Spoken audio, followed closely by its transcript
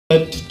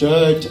Kept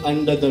dirt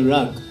under the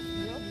rug,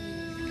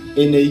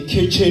 in a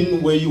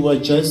kitchen where you are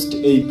just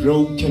a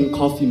broken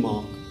coffee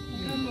mug.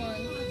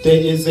 There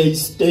is a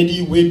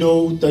steady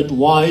widow that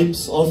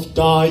wipes off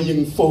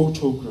dying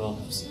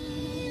photographs,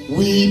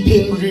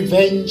 weeping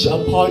revenge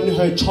upon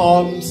her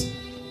charms,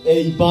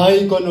 a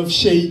bygone of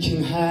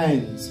shaking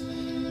hands.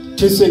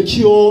 To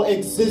secure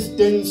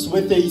existence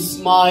with a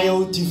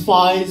smile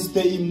defies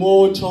the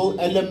immortal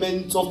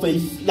elements of a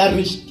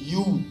flourished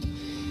youth.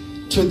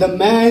 To the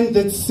man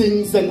that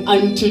sings an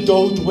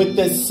antidote with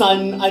the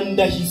sun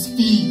under his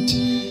feet,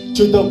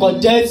 to the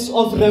goddess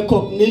of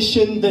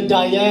recognition, the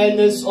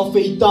Dianas of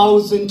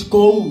 1,000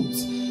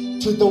 gods,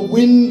 to the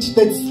wind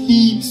that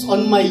sleeps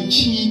on my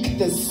cheek,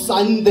 the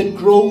sun that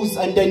grows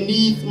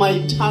underneath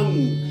my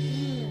tongue,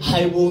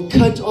 I will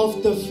cut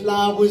off the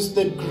flowers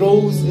that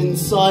grows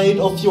inside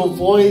of your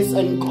voice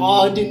and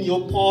garden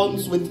your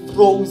palms with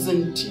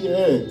frozen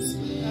tears.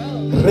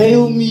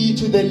 Rail me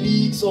to the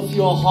leagues of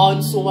your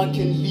heart so I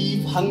can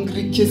leave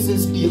hungry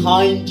kisses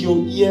behind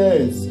your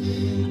ears.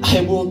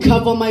 I will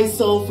cover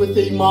myself with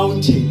a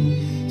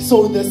mountain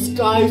so the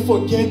sky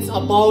forgets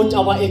about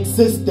our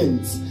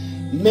existence.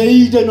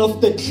 Maiden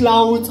of the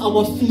clouds,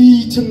 our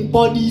fleeting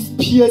bodies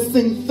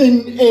piercing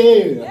thin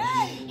air.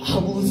 I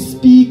will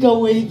speak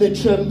away the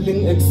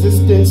trembling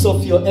existence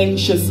of your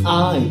anxious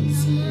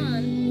eyes.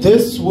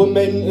 This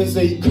woman is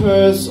a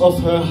curse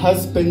of her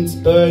husband's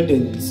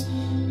burdens,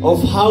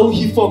 of how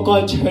he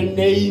forgot her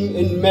name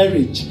in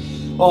marriage,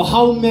 or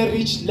how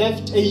marriage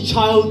left a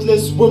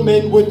childless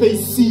woman with a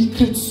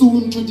secret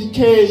soon to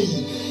decay.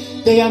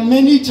 There are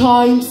many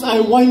times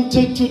I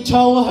wanted to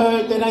tell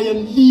her that I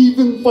am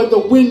leaving for the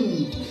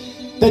wind,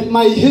 that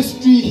my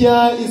history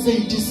here is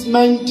a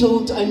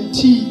dismantled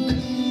antique,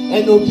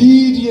 an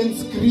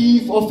obedience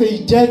grief of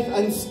a death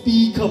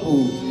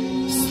unspeakable.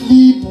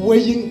 Sleep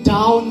weighing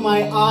down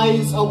my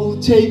eyes, I will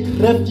take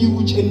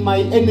refuge in my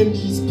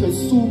enemy's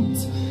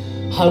pursuit.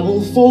 I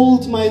will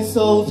fold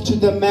myself to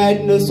the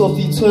madness of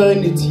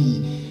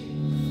eternity.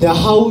 The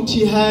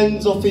haughty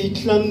hands of a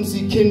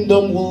clumsy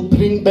kingdom will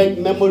bring back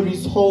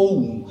memories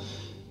home.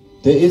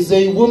 There is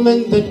a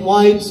woman that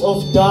wipes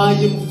off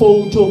dying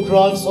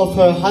photographs of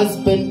her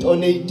husband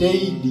on a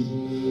daily.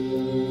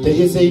 There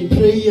is a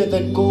prayer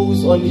that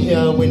goes on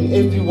here when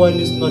everyone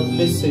is not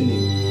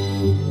listening.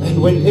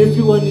 And when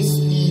everyone is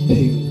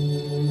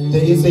sleeping,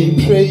 there is a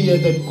prayer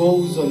that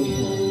goes on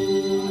here.